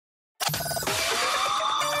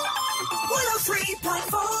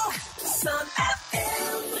103.4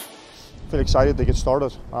 SAFC. Feel excited to get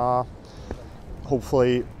started.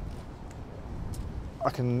 Hopefully I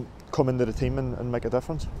can come into the team and make a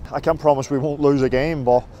difference. I can't promise we won't lose a game,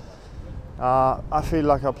 but I feel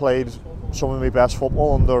like I played some of my best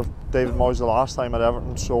football under David Moyes the last time at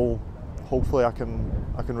Everton, so hopefully I can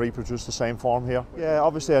reproduce the same form here. Yeah,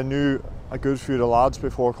 obviously I knew a good few of the lads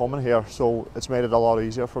before coming here, so it's made it a lot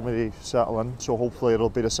easier for me to settle in, so hopefully it'll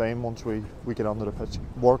be the same once we get onto the pitch.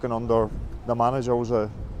 Working under the manager was a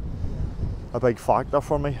big factor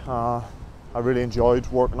for me. I really enjoyed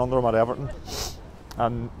working under him at Everton,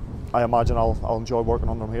 and I imagine I'll enjoy working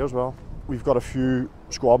under him here as well. We've got a few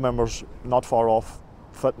squad members not far off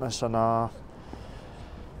fitness, and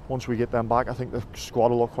once we get them back, I think the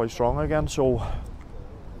squad will look quite strong again. So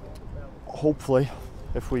hopefully,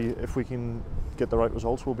 if we can get the right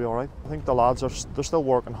results, we'll be all right. I think the lads they're still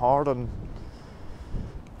working hard, and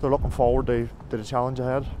they're looking forward to the challenge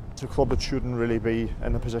ahead. It's a club that shouldn't really be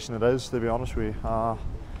in the position it is, to be honest with you.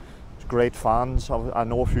 It's great fans. I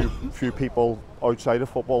know a few people outside of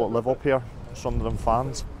football that live up here, some of them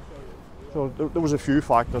fans. So there was a few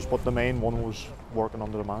factors, but the main one was working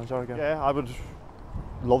under the manager again. Yeah, I would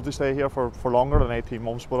love to stay here for longer than 18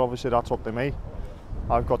 months, but obviously that's up to me.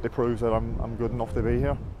 I've got to prove that I'm good enough to be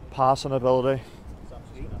here. Passing ability,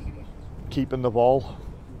 keeping the ball.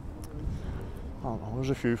 I don't know, there's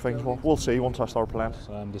a few things. We'll see once I start playing.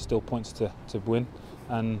 There's still points to win,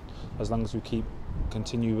 and as long as we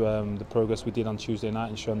continue the progress we did on Tuesday night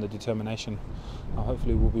and showing the determination,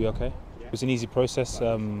 hopefully we'll be okay. It was an easy process.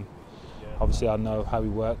 Obviously I know how he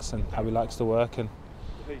works and how he likes to work, and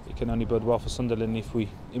it can only bode well for Sunderland if we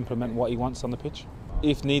implement what he wants on the pitch.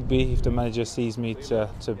 If need be, if the manager sees me to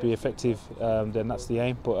be effective, then that's the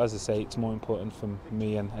aim. But as I say, it's more important for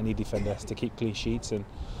me and any defender to keep clean sheets, and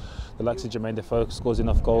the likes of Jermaine Defoe scores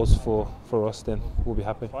enough goals for us, then we'll be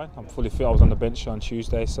happy. I'm fully fit. I was on the bench on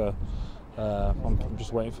Tuesday, so I'm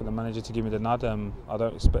just waiting for the manager to give me the nod. I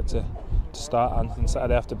don't expect to start on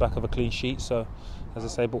Saturday off the back of a clean sheet. So, as I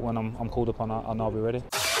say, but when I'm called upon, I'll be ready.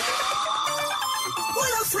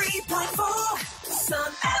 103.4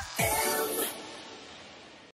 SAFC.